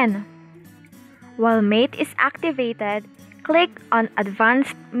again. While Mate is activated, click on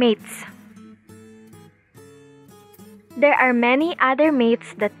Advanced Mates. There are many other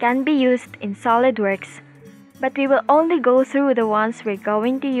mates that can be used in Solidworks, but we will only go through the ones we're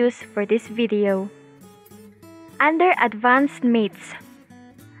going to use for this video. Under Advanced Mates,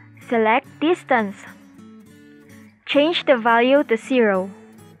 select Distance. Change the value to 0.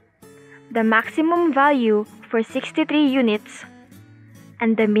 The maximum value for 63 units,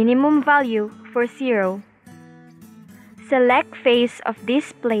 and the minimum value for 0. Select face of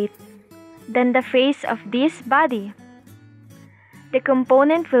this plate, then the face of this body. The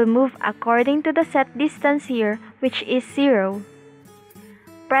component will move according to the set distance here, which is 0.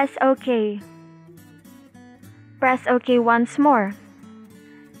 Press OK. Press OK once more.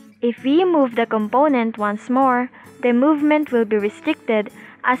 If we move the component once more, the movement will be restricted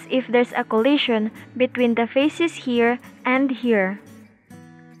as if there's a collision between the faces here and here.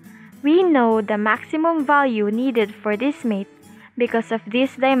 We know the maximum value needed for this mate because of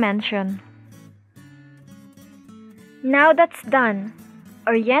this dimension. Now that's done.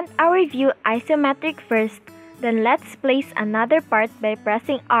 Orient our view isometric first, then let's place another part by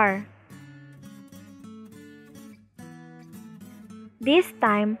pressing R. This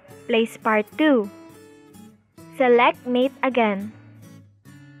time, place part 2. Select mate again.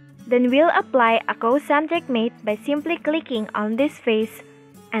 Then we'll apply a concentric mate by simply clicking on this face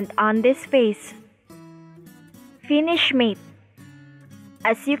and on this face. Finish mate.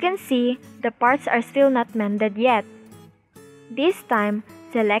 As you can see, the parts are still not mended yet. This time,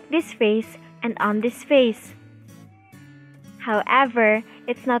 select this face and on this face. However,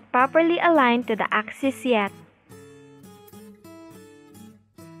 it's not properly aligned to the axis yet.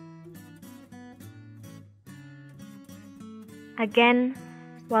 Again,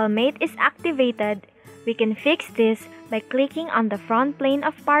 while mate is activated, we can fix this by clicking on the front plane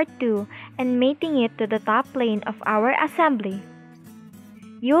of part 2 and mating it to the top plane of our assembly.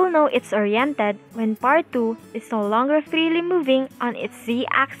 You'll know it's oriented when part 2 is no longer freely moving on its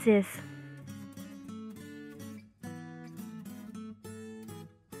z-axis.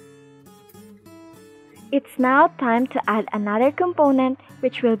 It's now time to add another component,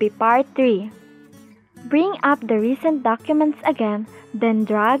 which will be part 3. Bring up the recent documents again, then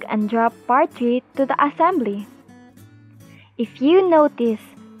drag and drop part 3 to the assembly. If you notice,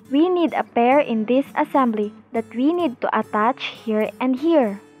 we need a pair in this assembly that we need to attach here and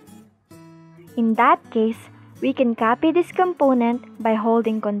here. In that case, we can copy this component by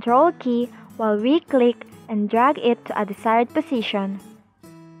holding Ctrl key while we click and drag it to a desired position.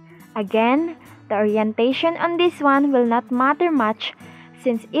 Again, the orientation on this one will not matter much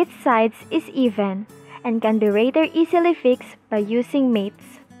since its sides is even and can be rather easily fixed by using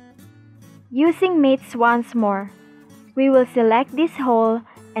mates. Using mates once more, we will select this hole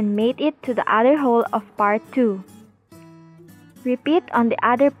and mate it to the other hole of part 2. Repeat on the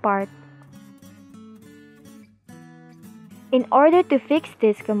other part. In order to fix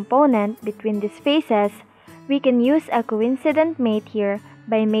this component between these faces, we can use a coincident mate here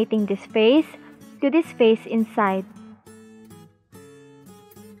by mating this face to this face inside.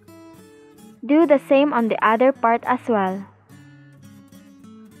 Do the same on the other part as well.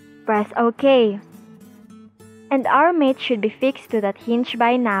 Press OK. And our mate should be fixed to that hinge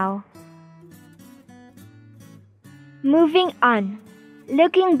by now. Moving on.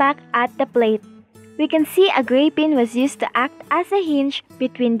 Looking back at the plate, we can see a gray pin was used to act as a hinge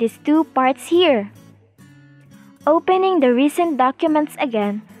between these two parts here. Opening the recent documents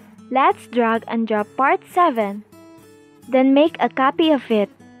again, let's drag and drop part 7. Then make a copy of it.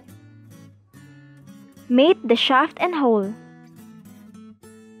 Mate the shaft and hole.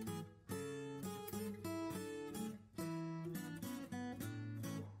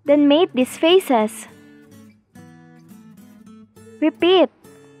 Then mate these faces. Repeat.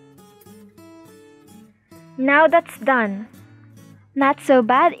 Now that's done. Not so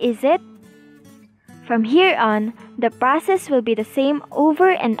bad, is it? From here on, the process will be the same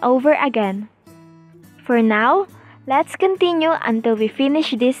over and over again. For now, let's continue until we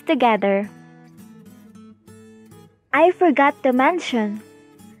finish this together. I forgot to mention,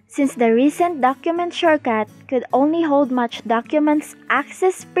 since the recent document shortcut could only hold much documents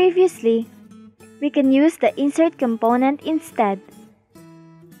accessed previously, we can use the insert component instead.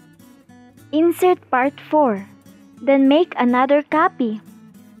 Insert part 4, then make another copy.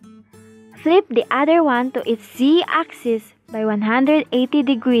 Flip the other one to its z-axis by 180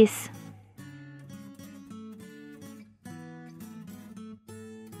 degrees.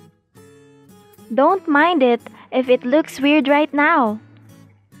 Don't mind it if it looks weird right now.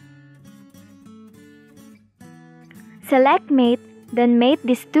 Select mate, then mate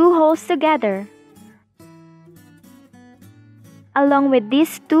these two holes together, along with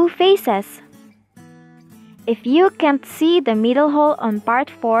these two faces. If you can't see the middle hole on part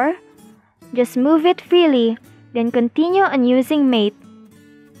 4, just move it freely, then continue on using mate.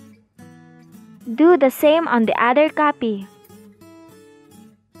 Do the same on the other copy.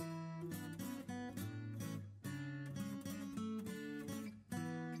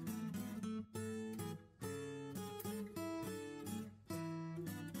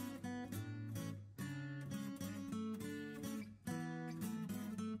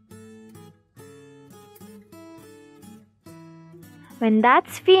 When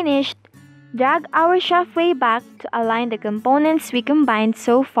that's finished, drag our shaft way back to align the components we combined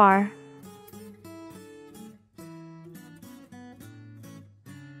so far.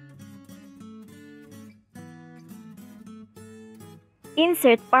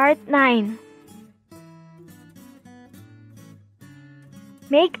 Insert part 9.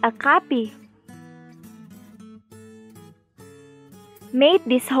 Make a copy. Mate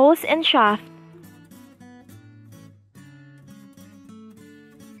these holes and shaft.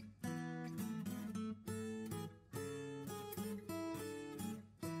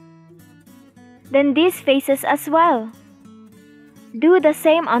 Then these faces as well. Do the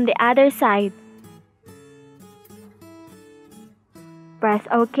same on the other side. Press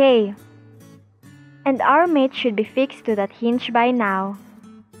OK. And our mate should be fixed to that hinge by now.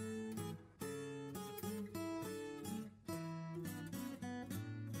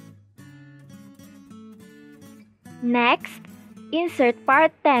 Next, insert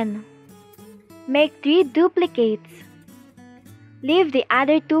part 10. Make 3 duplicates. Leave the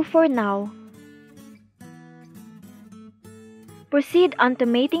other 2 for now. Proceed on to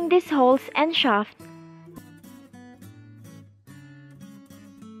mating these holes and shaft.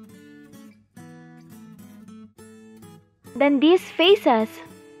 Then these faces.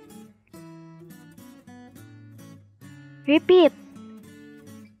 Repeat.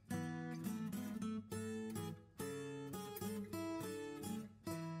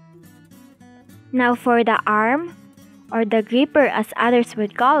 Now for the arm, or the gripper as others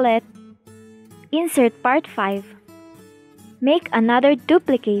would call it, insert part 5. Make another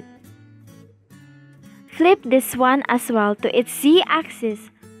duplicate. Flip this one as well to its Z-axis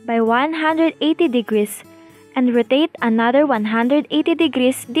by 180 degrees and rotate another 180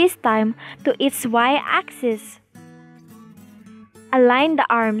 degrees this time to its Y-axis. Align the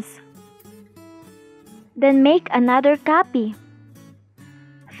arms. Then make another copy.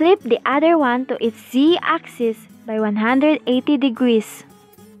 Flip the other one to its Z-axis by 180 degrees.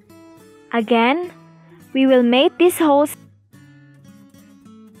 Again, we will mate these holes.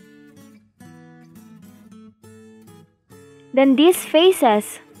 Then these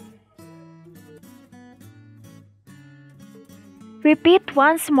faces. Repeat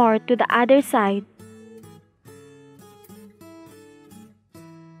once more to the other side.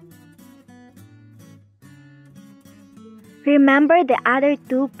 Remember the other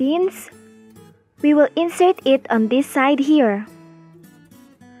 2 pins? We will insert it on this side here.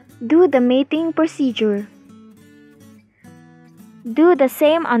 Do the mating procedure. Do the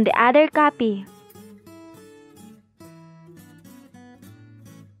same on the other copy.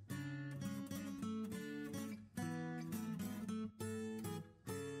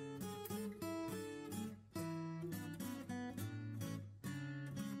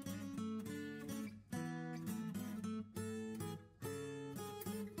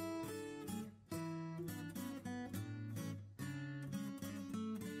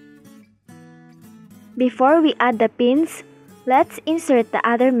 Before we add the pins, let's insert the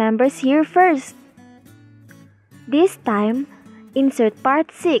other members here first. This time, insert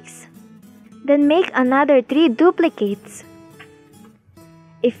part 6. Then make another 3 duplicates.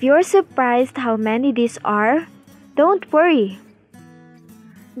 If you're surprised how many these are, don't worry.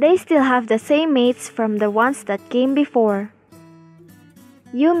 They still have the same mates from the ones that came before.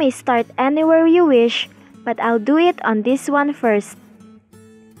 You may start anywhere you wish, but I'll do it on this one first.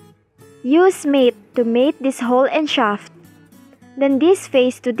 Use mate to mate this hole and shaft, then this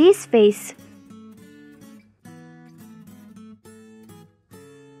face to this face.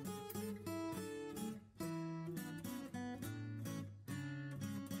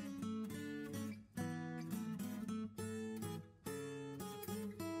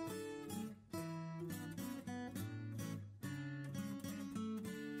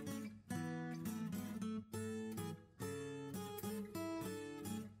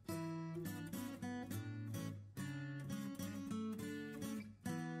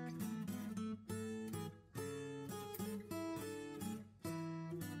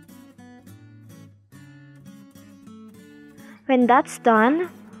 When that's done,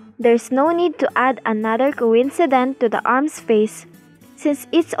 there's no need to add another coincident to the arm's face since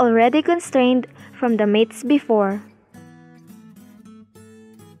it's already constrained from the mates before.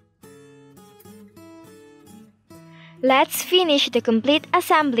 Let's finish the complete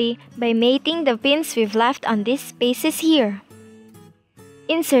assembly by mating the pins we've left on these spaces here.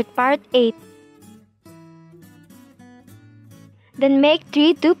 Insert part 8. Then make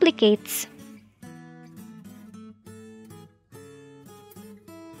 3 duplicates.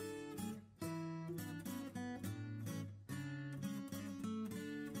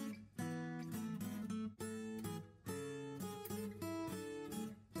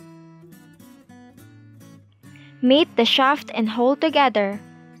 Mate the shaft and hole together.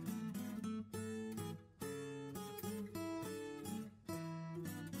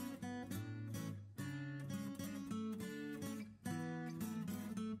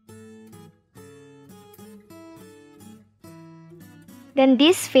 Then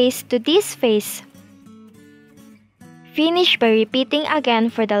this face to this face. Finish by repeating again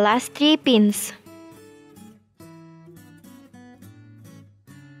for the last 3 pins.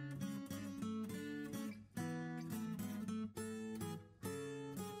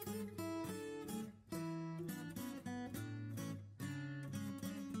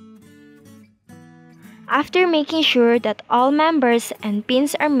 After making sure that all members and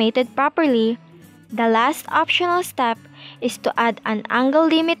pins are mated properly, the last optional step is to add an angle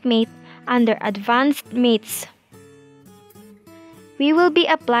limit mate under Advanced Mates. We will be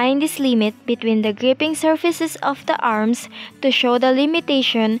applying this limit between the gripping surfaces of the arms to show the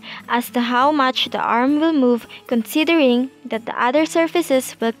limitation as to how much the arm will move, considering that the other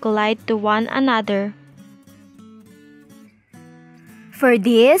surfaces will collide to one another. For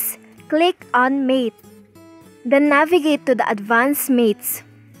this, click on Mate. Then navigate to the Advanced Mates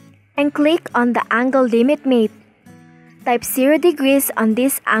and click on the Angle Limit Mate. Type 0 degrees on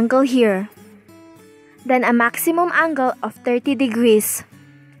this angle here. Then a maximum angle of 30 degrees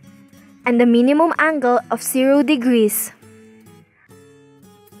and a minimum angle of 0 degrees.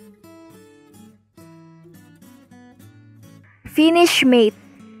 Finish mate.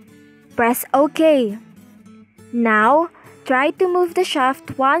 Press OK. Now, try to move the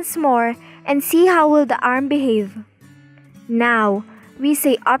shaft once more and see how will the arm behave. Now, we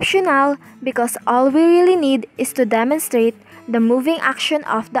say optional because all we really need is to demonstrate the moving action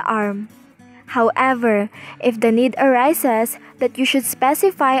of the arm. However, if the need arises that you should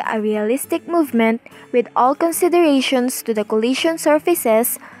specify a realistic movement with all considerations to the collision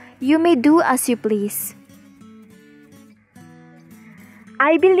surfaces, you may do as you please.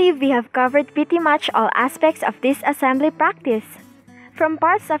 I believe we have covered pretty much all aspects of this assembly practice, from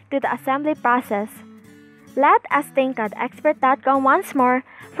parts up to the assembly process. Let us thank CADexpert.com once more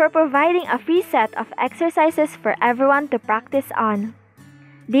for providing a free set of exercises for everyone to practice on.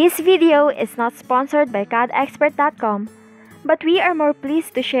 This video is not sponsored by CADexpert.com, but we are more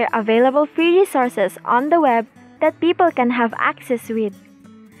pleased to share available free resources on the web that people can have access with.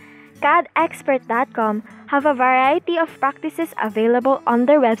 CADexpert.com have a variety of practices available on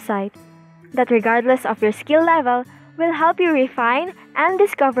their website that, regardless of your skill level, will help you refine and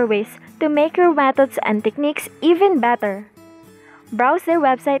discover ways to make your methods and techniques even better. Browse their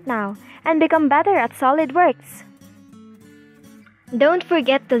website now and become better at Solidworks. Don't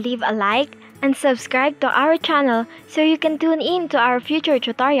forget to leave a like and subscribe to our channel so you can tune in to our future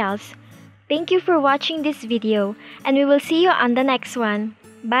tutorials. Thank you for watching this video, and we will see you on the next one.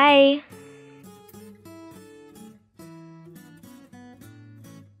 Bye!